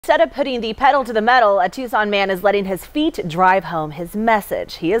Instead of putting the pedal to the metal, a Tucson man is letting his feet drive home his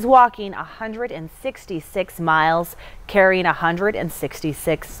message. He is walking 166 miles, carrying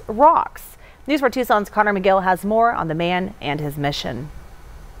 166 rocks. News 4 Tucson's Connor McGill has more on the man and his mission.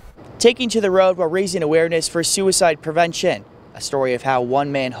 Taking to the road while raising awareness for suicide prevention. A story of how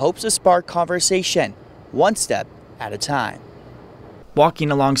one man hopes to spark conversation, one step at a time.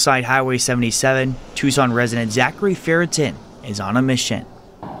 Walking alongside Highway 77, Tucson resident Zachary Ferritin is on a mission.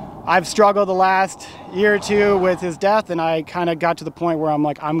 I've struggled the last year or two with his death, and I kind of got to the point where I'm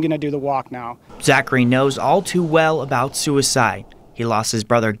like, I'm going to do the walk now. Zachary knows all too well about suicide. He lost his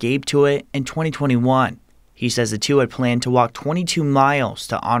brother Gabe to it in 2021. He says the two had planned to walk 22 miles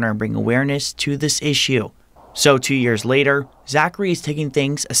to honor and bring awareness to this issue. So 2 years later, Zachary is taking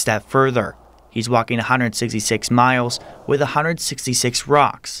things a step further. He's walking 166 miles with 166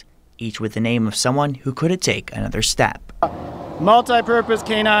 rocks, each with the name of someone who couldn't take another step. Multi-purpose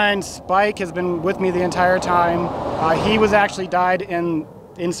canine Spike has been with me the entire time. He was actually died in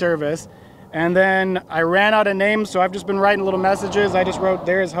service. And then I ran out of names, so I've just been writing little messages. I just wrote,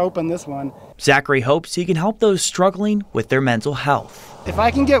 "There is hope" on this one. Zachary hopes he can help those struggling with their mental health. If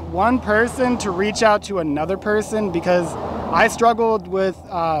I can get one person to reach out to another person, because I struggled with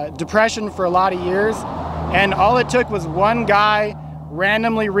depression for a lot of years, and all it took was one guy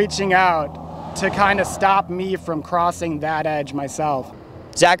randomly reaching out to kind of stop me from crossing that edge myself.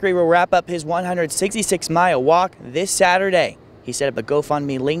 Zachary will wrap up his 166-mile walk this Saturday. He set up a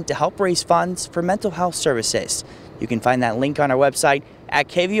GoFundMe link to help raise funds for mental health services. You can find that link on our website at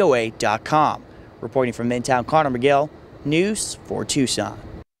KVOA.com. Reporting from Midtown, Connor McGill, News 4 Tucson.